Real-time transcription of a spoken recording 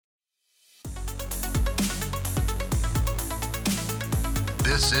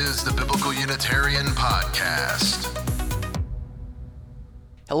This is the Biblical Unitarian Podcast.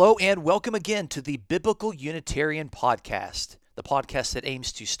 Hello and welcome again to the Biblical Unitarian Podcast, the podcast that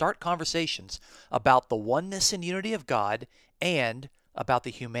aims to start conversations about the oneness and unity of God and about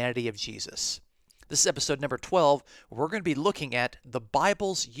the humanity of Jesus. This is episode number 12. We're going to be looking at the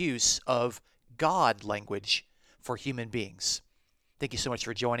Bible's use of God language for human beings. Thank you so much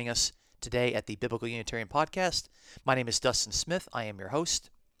for joining us today at the Biblical Unitarian Podcast. My name is Dustin Smith. I am your host.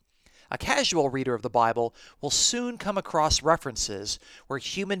 A casual reader of the Bible will soon come across references where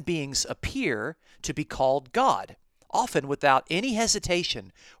human beings appear to be called God, often without any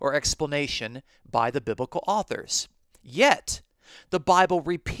hesitation or explanation by the biblical authors. Yet, the Bible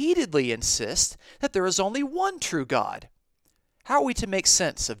repeatedly insists that there is only one true God. How are we to make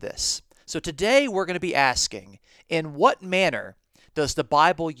sense of this? So today we're going to be asking, in what manner does the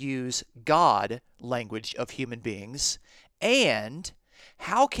Bible use God language of human beings, and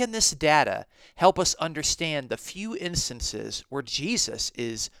how can this data help us understand the few instances where Jesus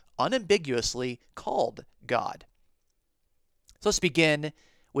is unambiguously called God? So let's begin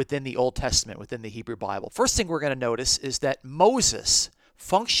within the Old Testament, within the Hebrew Bible. First thing we're going to notice is that Moses,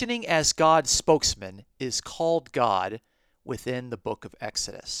 functioning as God's spokesman, is called God within the book of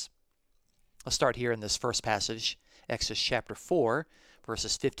Exodus. Let's start here in this first passage, Exodus chapter 4,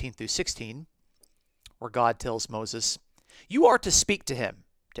 verses 15 through 16, where God tells Moses, "You are to speak to him,"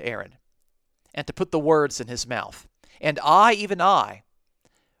 to Aaron, "and to put the words in his mouth. And I, even I,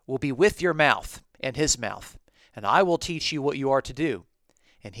 will be with your mouth and his mouth, and I will teach you what you are to do.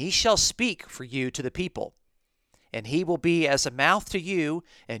 And he shall speak for you to the people. And he will be as a mouth to you,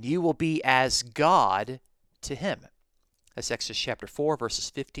 and you will be as God to him." That's Exodus chapter 4, verses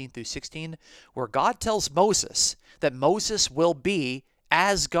 15 through 16, where God tells Moses that Moses will be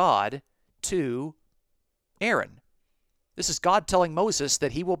as God to Aaron. This is God telling Moses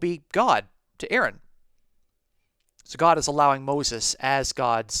that he will be God to Aaron. So God is allowing Moses, as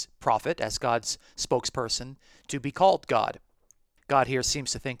God's prophet, as God's spokesperson, to be called God. God here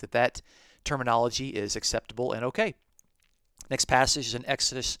seems to think that that terminology is acceptable and okay. Next passage is in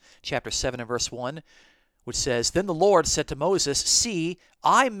Exodus chapter 7 and verse 1, which says, "Then the Lord said to Moses, See,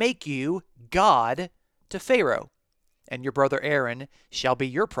 I make you God to Pharaoh, and your brother Aaron shall be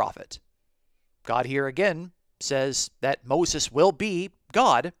your prophet." God here again says that Moses will be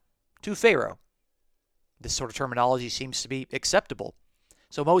God to Pharaoh. This sort of terminology seems to be acceptable.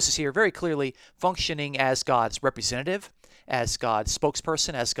 So Moses here very clearly functioning as God's representative, as God's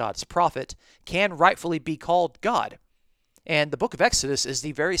spokesperson, as God's prophet, can rightfully be called God. And the book of Exodus is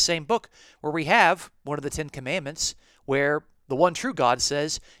the very same book where we have one of the 10 Commandments, where the one true God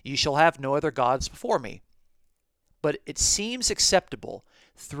says, "You shall have no other gods before me." But it seems acceptable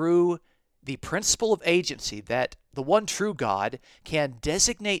through the principle of agency that the one true God can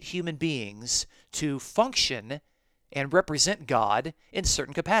designate human beings to function and represent God in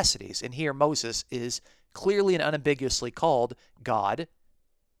certain capacities. And here Moses is clearly and unambiguously called God,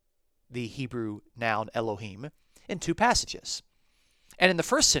 the Hebrew noun Elohim, in 2 passages. And in the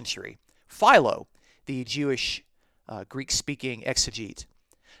first century, Philo, the Jewish Greek-speaking exegete,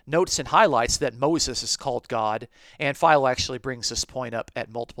 notes and highlights that Moses is called God, and Philo actually brings this point up at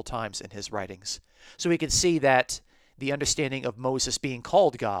multiple times in his writings. So we can see that the understanding of Moses being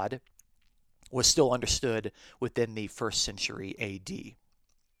called God was still understood within the 1st century AD.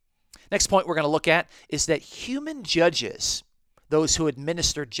 Next point we're going to look at is that human judges, those who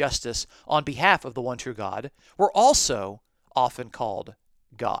administered justice on behalf of the one true God, were also often called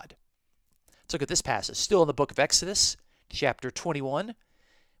God. Let's look at this passage, still in the book of Exodus, chapter 21,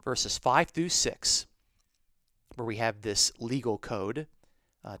 verses 5 through 6, where we have this legal code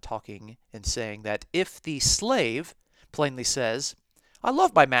talking and saying that if the slave plainly says, "I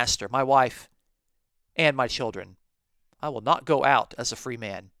love my master, my wife, and my children, I will not go out as a free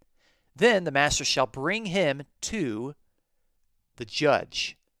man," then the master shall bring him to the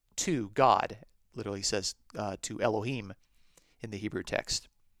judge, to God, literally says to Elohim in the Hebrew text.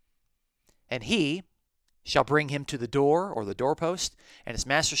 "And he shall bring him to the door or the doorpost, and his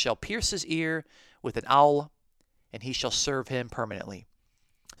master shall pierce his ear with an awl, and he shall serve him permanently."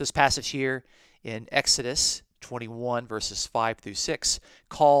 This passage here in Exodus 21, verses 5 through 6,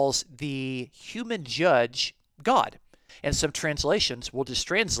 calls the human judge God. And some translations will just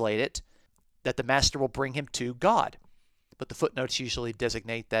translate it that the master will bring him to God. But the footnotes usually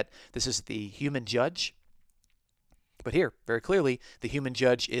designate that this is the human judge. But here, very clearly, the human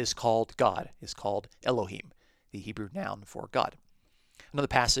judge is called God, is called Elohim, the Hebrew noun for God. Another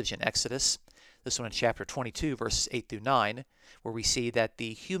passage in Exodus, this one in chapter 22, verses 8 through 9, where we see that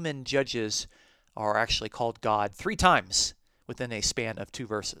the human judges are actually called God 3 times within a span of 2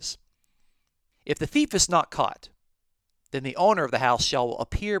 verses. If the thief is not caught, then the owner of the house shall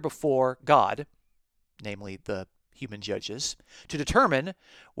appear before God, namely the human judges, to determine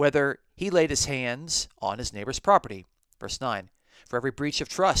whether he laid his hands on his neighbor's property. Verse 9, for every breach of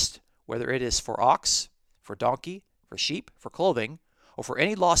trust, whether it is for ox, for donkey, for sheep, for clothing, or for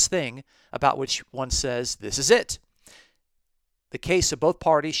any lost thing about which one says, this is it. The case of both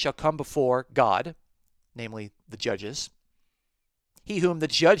parties shall come before God, namely the judges. He whom the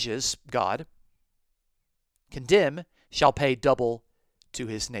judges, God, condemn shall pay double to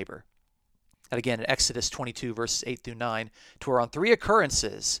his neighbor. And again, in Exodus 22, verses 8 through 9, to where on 3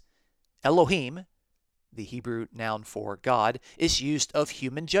 occurrences, Elohim, the Hebrew noun for God, is used of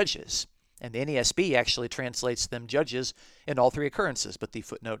human judges. And the NASB actually translates them judges in all 3 occurrences, but the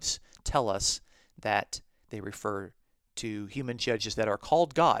footnotes tell us that they refer to human judges that are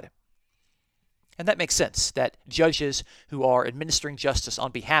called God. And that makes sense, that judges who are administering justice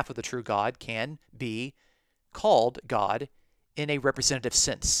on behalf of the true God can be called God in a representative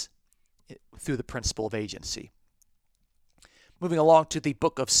sense through the principle of agency. Moving along to the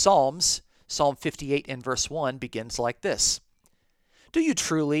book of Psalms, Psalm 58 and verse 1 begins like this. Do you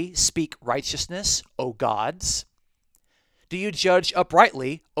truly speak righteousness, O gods? Do you judge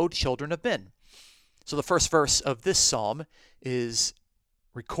uprightly, O children of men? So the first verse of this psalm is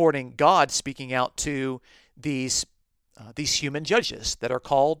recording God speaking out to these human judges that are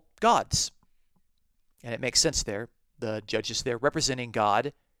called gods. And it makes sense there. The judges there representing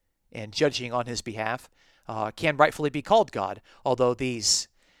God and judging on his behalf can rightfully be called God, although these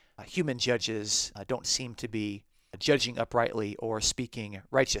human judges don't seem to be judging uprightly or speaking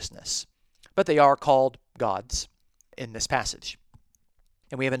righteousness. But they are called gods in this passage.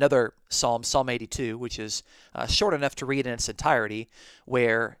 And we have another psalm, Psalm 82, which is short enough to read in its entirety,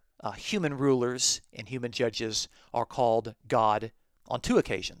 where human rulers and human judges are called God on 2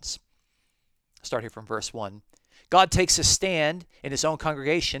 occasions. I'll start here from verse 1. God takes a stand in his own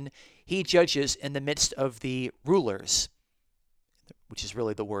congregation. He judges in the midst of the rulers, which is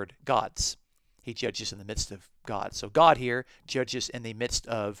really the word gods. He judges in the midst of God. So God here judges in the midst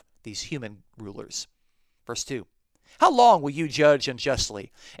of these human rulers. Verse 2. How long will you judge unjustly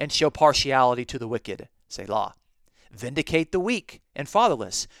and show partiality to the wicked? Selah. Vindicate the weak and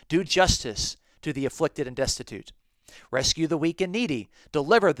fatherless. Do justice to the afflicted and destitute. Rescue the weak and needy.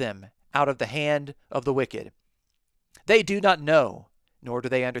 Deliver them out of the hand of the wicked. They do not know, nor do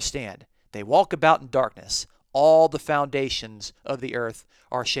they understand. They walk about in darkness. All the foundations of the earth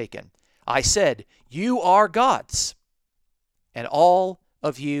are shaken. I said, you are gods, and all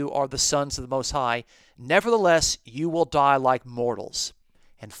of you are the sons of the Most High. Nevertheless, you will die like mortals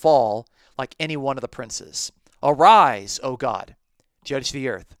and fall like any one of the princes. Arise, O God, judge the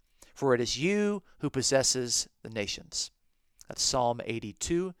earth, for it is you who possesses the nations. That's Psalm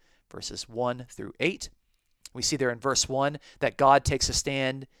 82, verses 1 through 8. We see there in verse 1 that God takes a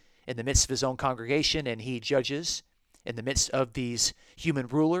stand in the midst of his own congregation, and he judges in the midst of these human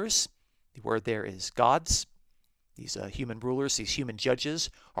rulers. The word there is gods. These human rulers, these human judges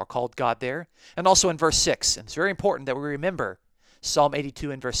are called God there. And also in verse 6, and it's very important that we remember Psalm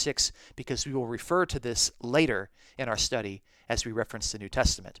 82 and verse 6, because we will refer to this later in our study as we reference the New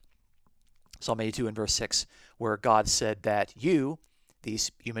Testament. Psalm 82 and verse 6, where God said that you,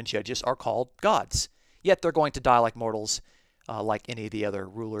 these human judges, are called gods, yet they're going to die like mortals, like any of the other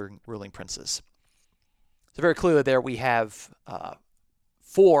ruling princes. So very clearly there we have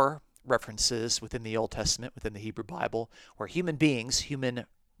 4 references within the Old Testament, within the Hebrew Bible, where human beings, human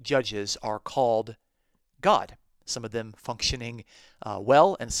judges, are called God. Some of them functioning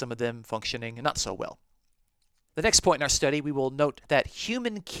well, and some of them functioning not so well. The next point in our study, we will note that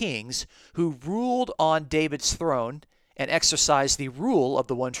human kings who ruled on David's throne and exercised the rule of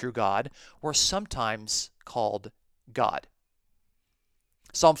the one true God were sometimes called God.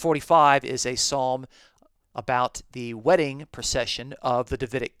 Psalm 45 is a psalm about the wedding procession of the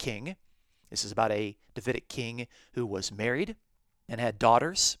Davidic king. This is about a Davidic king who was married and had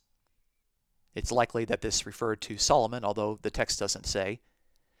daughters. It's likely that this referred to Solomon, although the text doesn't say.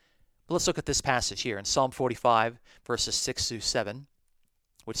 But let's look at this passage here in Psalm 45, verses 6 through 7,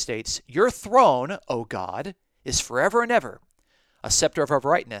 which states, Your throne, O God, is forever and ever. A scepter of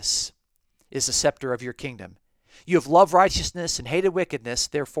uprightness is the scepter of your kingdom. You have loved righteousness and hated wickedness.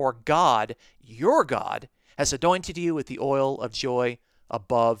 Therefore God, your God, has anointed you with the oil of joy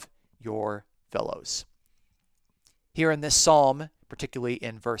above your fellows. Here in this psalm, particularly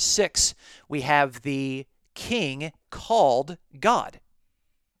in verse 6, we have the king called God,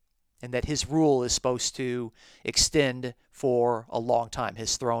 and that his rule is supposed to extend for a long time.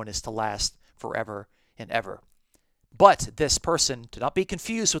 His throne is to last forever and ever. But this person, to not be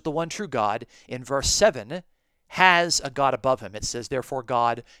confused with the one true God, in verse 7, has a God above him. It says, therefore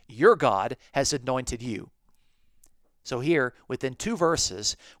God, your God, has anointed you. So here, within 2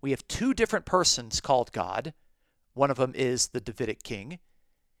 verses, we have 2 different persons called God. One of them is the Davidic king,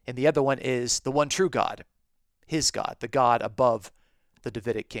 and the other one is the one true God, his God, the God above the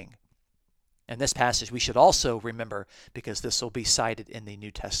Davidic king. And this passage we should also remember because this will be cited in the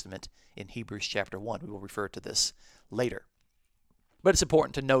New Testament in Hebrews chapter 1. We will refer to this later. But it's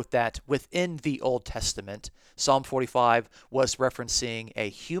important to note that within the Old Testament, Psalm 45 was referencing a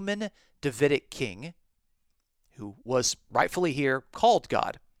human Davidic king who was rightfully here called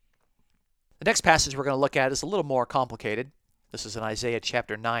God. The next passage we're going to look at is a little more complicated. This is in Isaiah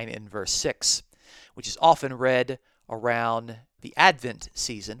chapter 9 and verse 6, which is often read around the Advent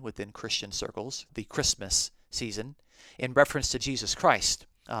season within Christian circles, the Christmas season, in reference to Jesus Christ.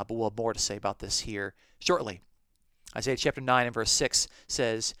 But we'll have more to say about this here shortly. Isaiah chapter 9 and verse 6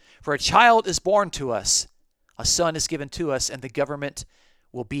 says, for a child is born to us, a son is given to us, and the government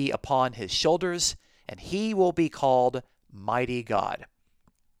will be upon his shoulders, and he will be called Mighty God.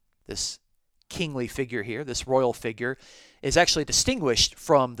 This kingly figure here, this royal figure, is actually distinguished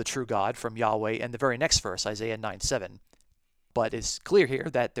from the true God, from Yahweh, in the very next verse, Isaiah 9:7. But it's clear here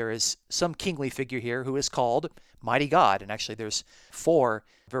that there is some kingly figure here who is called Mighty God. And actually there's 4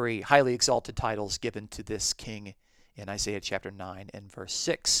 very highly exalted titles given to this king in Isaiah chapter 9 and verse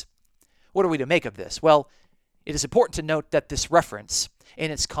 6. What are we to make of this? Well, it is important to note that this reference,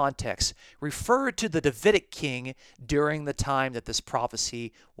 in its context, referred to the Davidic king during the time that this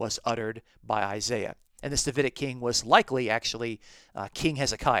prophecy was uttered by Isaiah. And this Davidic king was likely, actually, King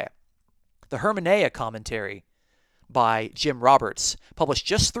Hezekiah. The Hermeneia commentary by Jim Roberts, published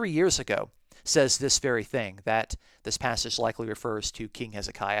just 3 years ago, says this very thing, that this passage likely refers to King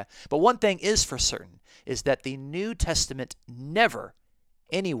Hezekiah. But one thing is for certain, is that the New Testament never,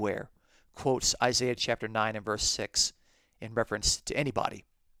 anywhere, quotes Isaiah chapter 9 and verse 6 in reference to anybody.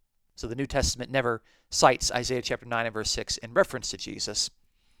 So the New Testament never cites Isaiah chapter 9 and verse 6 in reference to Jesus.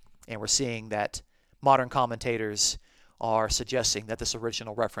 And we're seeing that modern commentators are suggesting that this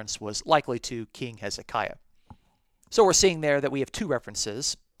original reference was likely to King Hezekiah. So we're seeing there that we have 2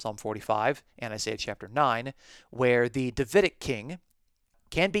 references, Psalm 45 and Isaiah chapter 9, where the Davidic king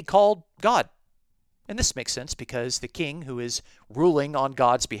can be called God. And this makes sense because the king who is ruling on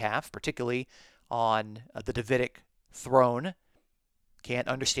God's behalf, particularly on the Davidic throne, can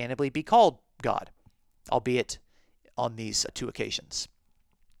understandably be called God, albeit on these 2 occasions.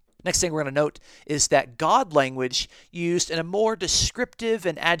 Next thing we're going to note is that God language used in a more descriptive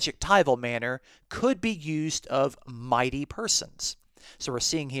and adjectival manner could be used of mighty persons. So we're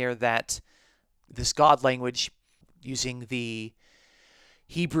seeing here that this God language, using the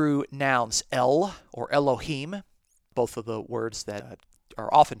Hebrew nouns El or Elohim, both of the words that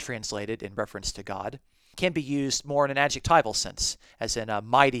are often translated in reference to God, can be used more in an adjectival sense, as in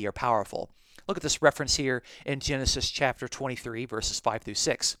mighty or powerful. Look at this reference here in Genesis chapter 23, verses 5 through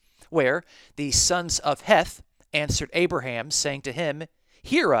 6, where the sons of Heth answered Abraham, saying to him,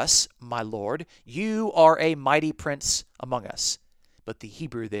 hear us, my Lord, you are a mighty prince among us. But the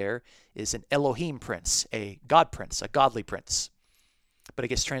Hebrew there is an Elohim prince, a God prince, a godly prince. But it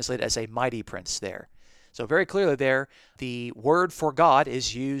gets translated as a mighty prince there. So very clearly there, the word for God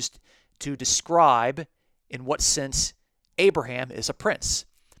is used to describe in what sense Abraham is a prince.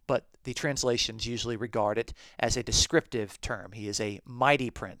 But the translations usually regard it as a descriptive term. He is a mighty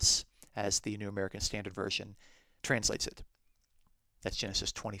prince, as the New American Standard Version translates it. That's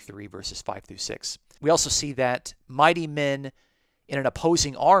Genesis 23, verses 5 through 6. We also see that mighty men in an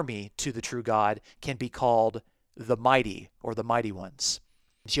opposing army to the true God can be called the mighty or the mighty ones.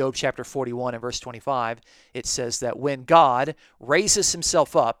 Job chapter 41 and verse 25, it says that when God raises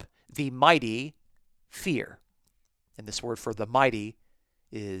himself up, the mighty fear. And this word for the mighty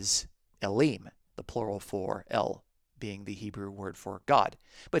is Elim, the plural for El, being the Hebrew word for God.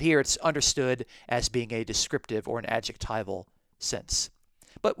 But here it's understood as being a descriptive or an adjectival sense.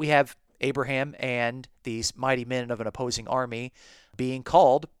 But we have Abraham and these mighty men of an opposing army being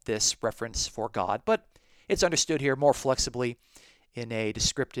called this reference for God, but it's understood here more flexibly in a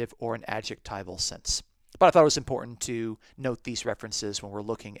descriptive or an adjectival sense. But I thought it was important to note these references when we're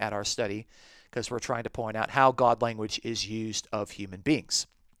looking at our study, because we're trying to point out how God language is used of human beings.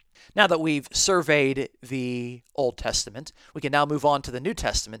 Now that we've surveyed the Old Testament, we can now move on to the New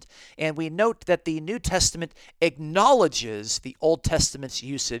Testament, and we note that the New Testament acknowledges the Old Testament's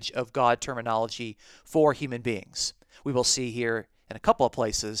usage of God terminology for human beings. We will see here in a couple of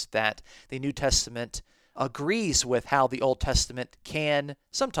places that the New Testament agrees with how the Old Testament can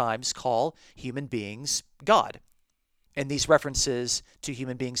sometimes call human beings God. And these references to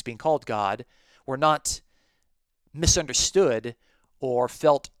human beings being called God were not misunderstood or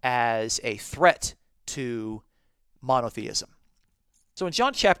felt as a threat to monotheism. So in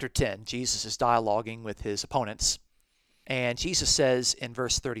John chapter 10, Jesus is dialoguing with his opponents, and Jesus says in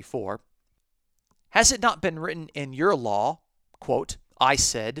verse 34, "Has it not been written in your law, quote, I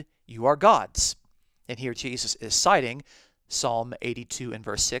said, you are gods?" And here Jesus is citing Psalm 82 and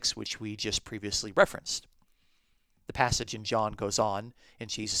verse 6, which we just previously referenced. The passage in John goes on, and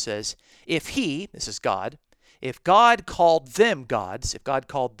Jesus says, if he, this is God, if God called them gods, if God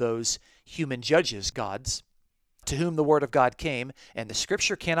called those human judges gods, to whom the word of God came, and the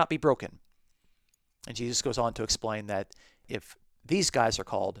scripture cannot be broken. And Jesus goes on to explain that if these guys are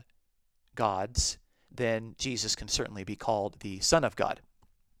called gods, then Jesus can certainly be called the Son of God.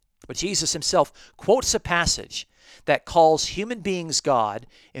 But Jesus himself quotes a passage that calls human beings God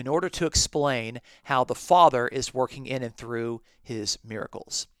in order to explain how the Father is working in and through his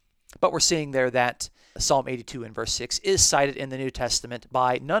miracles. But we're seeing there that Psalm 82 and verse 6 is cited in the New Testament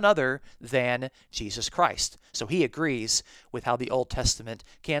by none other than Jesus Christ. So he agrees with how the Old Testament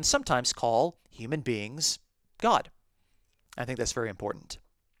can sometimes call human beings God. I think that's very important.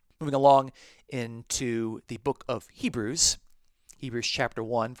 Moving along into the book of Hebrews, Hebrews chapter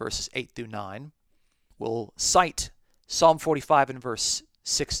 1, verses 8 through 9. We'll cite Psalm 45 and verse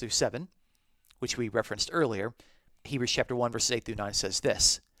 6 through 7, which we referenced earlier. Hebrews chapter 1, verses 8 through 9 says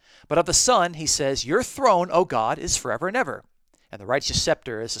this, "But of the Son, he says, your throne, O God, is forever and ever. And the righteous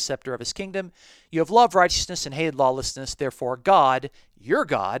scepter is the scepter of his kingdom. You have loved righteousness and hated lawlessness. Therefore God, your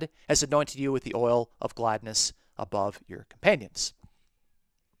God, has anointed you with the oil of gladness above your companions."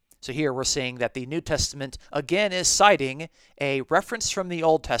 So here we're seeing that the New Testament again is citing a reference from the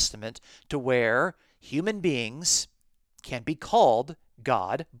Old Testament to where human beings can be called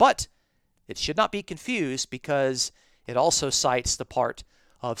God, but it should not be confused because it also cites the part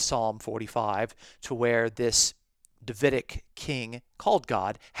of Psalm 45 to where this Davidic king called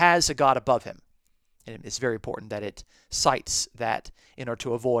God has a God above him. And it's very important that it cites that in order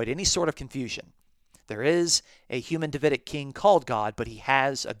to avoid any sort of confusion. There is a human Davidic king called God, but he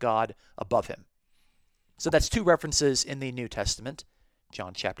has a God above him. So that's two references in the New Testament,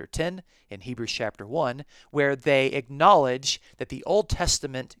 John chapter 10 and Hebrews chapter 1, where they acknowledge that the Old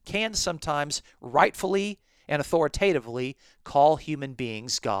Testament can sometimes rightfully and authoritatively call human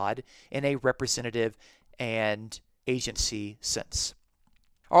beings God in a representative and agency sense.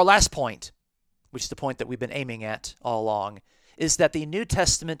 Our last point, which is the point that we've been aiming at all along, is that the New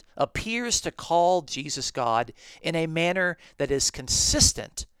Testament appears to call Jesus God in a manner that is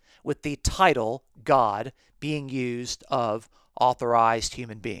consistent with the title God being used of authorized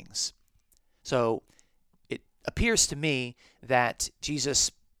human beings. So it appears to me that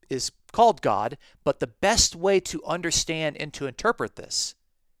Jesus is called God, but the best way to understand and to interpret this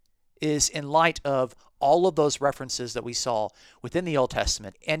is in light of all of those references that we saw within the Old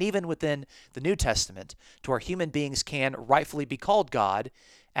Testament and even within the New Testament to where human beings can rightfully be called God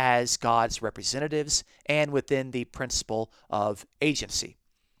as God's representatives and within the principle of agency.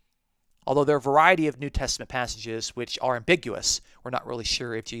 Although there are a variety of New Testament passages which are ambiguous, we're not really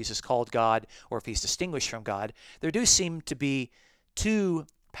sure if Jesus called God or if he's distinguished from God, there do seem to be two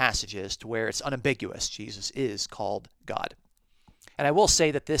passages to where it's unambiguous Jesus is called God. And I will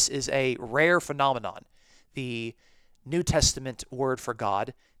say that this is a rare phenomenon. The New Testament word for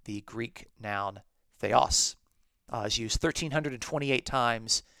God, the Greek noun theos, is used 1,328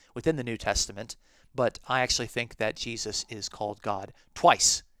 times within the New Testament, but I actually think that Jesus is called God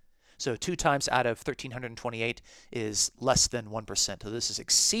twice. So 2 times out of 1,328 is less than 1%. So this is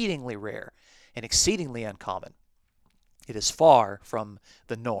exceedingly rare and exceedingly uncommon. It is far from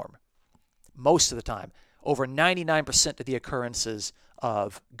the norm. Most of the time, over 99% of the occurrences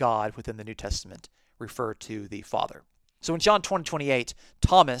of God within the New Testament refer to the Father. So in John 20:28,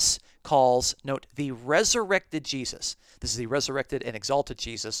 Thomas calls, note, the resurrected Jesus. This is the resurrected and exalted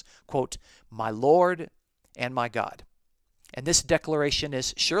Jesus, quote, my Lord and my God. And this declaration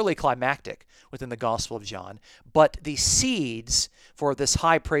is surely climactic within the Gospel of John, but the seeds for this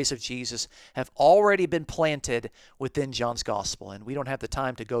high praise of Jesus have already been planted within John's Gospel. And we don't have the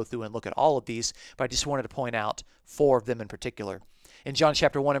time to go through and look at all of these, but I just wanted to point out 4 of them in particular. In John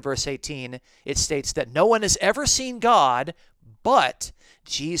chapter 1 and verse 18, it states that no one has ever seen God, but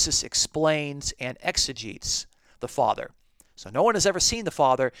Jesus explains and exegetes the Father. So no one has ever seen the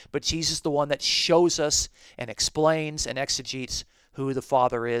Father, but Jesus is the one that shows us and explains and exegetes who the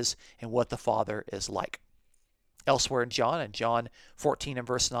Father is and what the Father is like. Elsewhere in John 14 and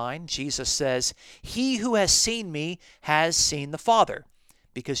verse 9, Jesus says, he who has seen me has seen the Father,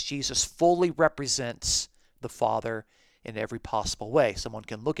 because Jesus fully represents the Father in every possible way. Someone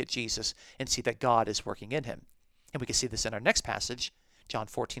can look at Jesus and see that God is working in him. And we can see this in our next passage, John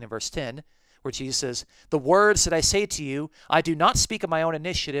 14 and verse 10, where Jesus says, "The words that I say to you, I do not speak of my own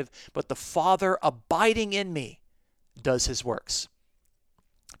initiative, but the Father abiding in me does his works."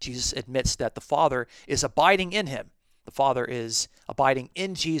 Jesus admits that the Father is abiding in him. The Father is abiding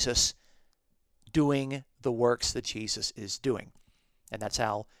in Jesus, doing the works that Jesus is doing. And that's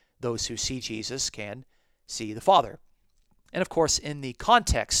how those who see Jesus can see the Father. And of course, in the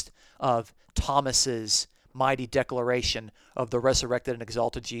context of Thomas's mighty declaration of the resurrected and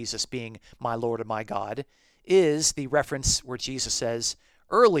exalted Jesus being my Lord and my God, is the reference where Jesus says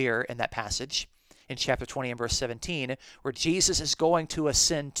earlier in that passage, in chapter 20 and verse 17, where Jesus is going to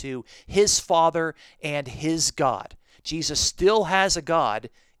ascend to his Father and his God. Jesus still has a God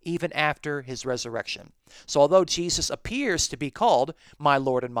even after his resurrection. So although Jesus appears to be called my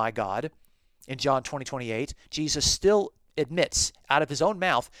Lord and my God, in John 20:28, Jesus still admits out of his own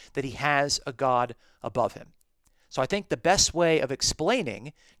mouth that he has a God above him. So I think the best way of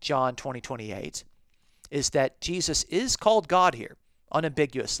explaining John 20:28 is that Jesus is called God here,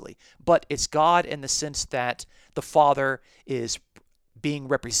 unambiguously, but it's God in the sense that the Father is being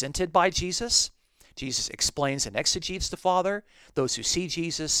represented by Jesus. Jesus explains and exegetes the Father. Those who see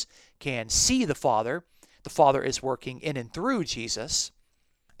Jesus can see the Father. The Father is working in and through Jesus,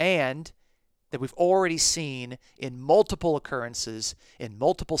 and that we've already seen in multiple occurrences, in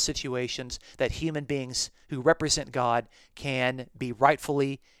multiple situations, that human beings who represent God can be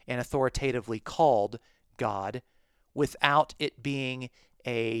rightfully and authoritatively called God without it being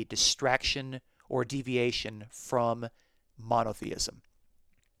a distraction or deviation from monotheism.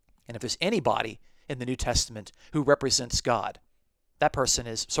 And if there's anybody in the New Testament who represents God, that person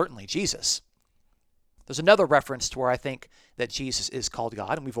is certainly Jesus. There's another reference to where I think that Jesus is called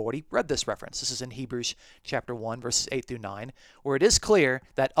God, and we've already read this reference. This is in Hebrews chapter 1, verses 8 through 9, where it is clear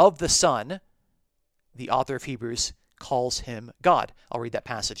that of the Son, the author of Hebrews calls him God. I'll read that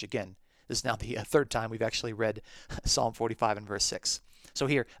passage again. This is now the third time we've actually read Psalm 45 and verse 6. So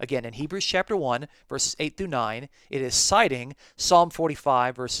here, again, in Hebrews chapter 1, verses 8 through 9, it is citing Psalm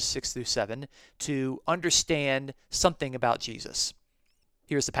 45, verses 6 through 7, to understand something about Jesus.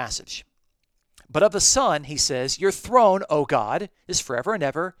 Here's the passage. "But of the Son, he says, your throne, O God, is forever and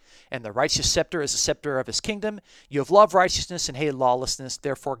ever, and the righteous scepter is the scepter of his kingdom. You have loved righteousness and hated lawlessness.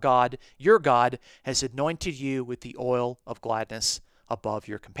 Therefore God, your God, has anointed you with the oil of gladness above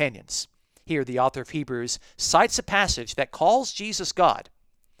your companions." Here, the author of Hebrews cites a passage that calls Jesus God,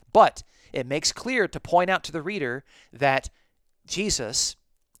 but it makes clear to point out to the reader that Jesus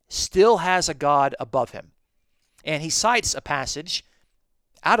still has a God above him. And he cites a passage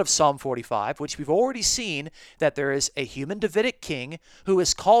out of Psalm 45, which we've already seen that there is a human Davidic king who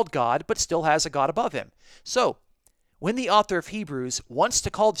is called God but still has a God above him. So, when the author of Hebrews wants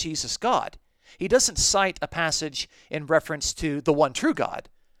to call Jesus God, he doesn't cite a passage in reference to the one true God.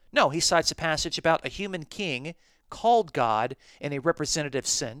 No, he cites a passage about a human king called God in a representative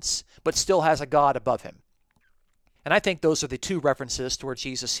sense, but still has a God above him. And I think those are the two references to where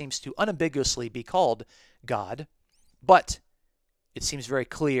Jesus seems to unambiguously be called God, but it seems very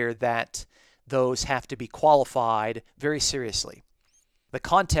clear that those have to be qualified very seriously. The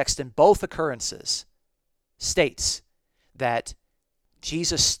context in both occurrences states that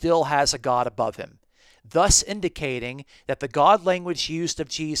Jesus still has a God above him, thus indicating that the God language used of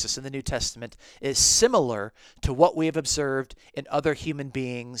Jesus in the New Testament is similar to what we have observed in other human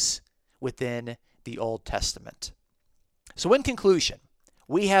beings within the Old Testament. So in conclusion,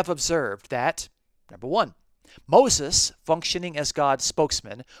 we have observed that, number one, Moses, functioning as God's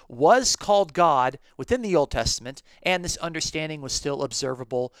spokesman, was called God within the Old Testament, and this understanding was still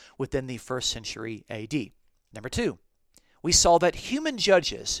observable within the 1st century AD. Number two, we saw that human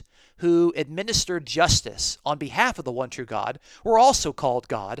judges who administered justice on behalf of the one true God were also called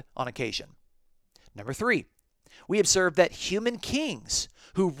God on occasion. Number three, we observed that human kings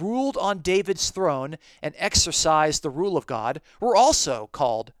who ruled on David's throne and exercised the rule of God were also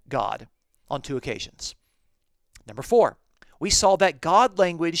called God on 2 occasions. Number four, we saw that God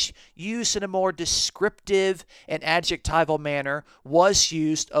language used in a more descriptive and adjectival manner was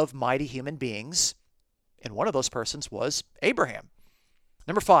used of mighty human beings, and one of those persons was Abraham.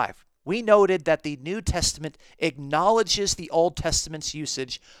 Number five, we noted that the New Testament acknowledges the Old Testament's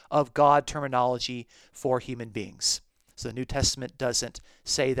usage of God terminology for human beings. So the New Testament doesn't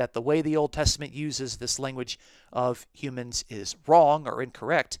say that the way the Old Testament uses this language of humans is wrong or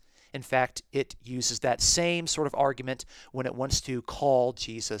incorrect. In fact, it uses that same sort of argument when it wants to call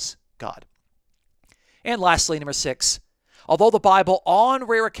Jesus God. And lastly, number six, Although the Bible on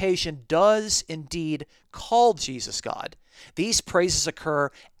rare occasion does indeed call Jesus God, these praises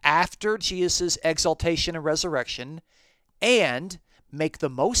occur after Jesus' exaltation and resurrection and make the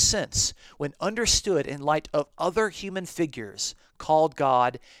most sense when understood in light of other human figures called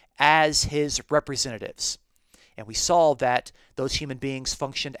God as his representatives. And we saw that those human beings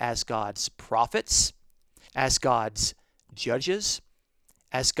functioned as God's prophets, as God's judges,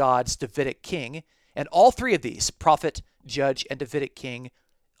 as God's Davidic king. And all three of these, prophet, judge, and Davidic king,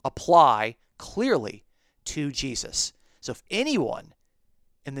 apply clearly to Jesus. So if anyone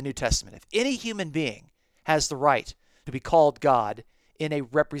in the New Testament, if any human being has the right to be called God in a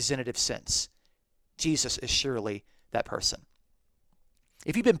representative sense, Jesus is surely that person.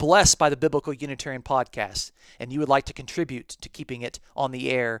 If you've been blessed by the Biblical Unitarian Podcast and you would like to contribute to keeping it on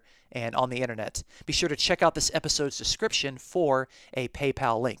the air and on the internet, be sure to check out this episode's description for a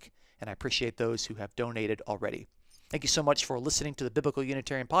PayPal link. And I appreciate those who have donated already. Thank you so much for listening to the Biblical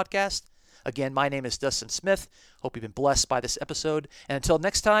Unitarian Podcast. Again, my name is Dustin Smith. Hope you've been blessed by this episode. And until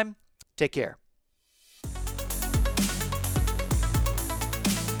next time, take care.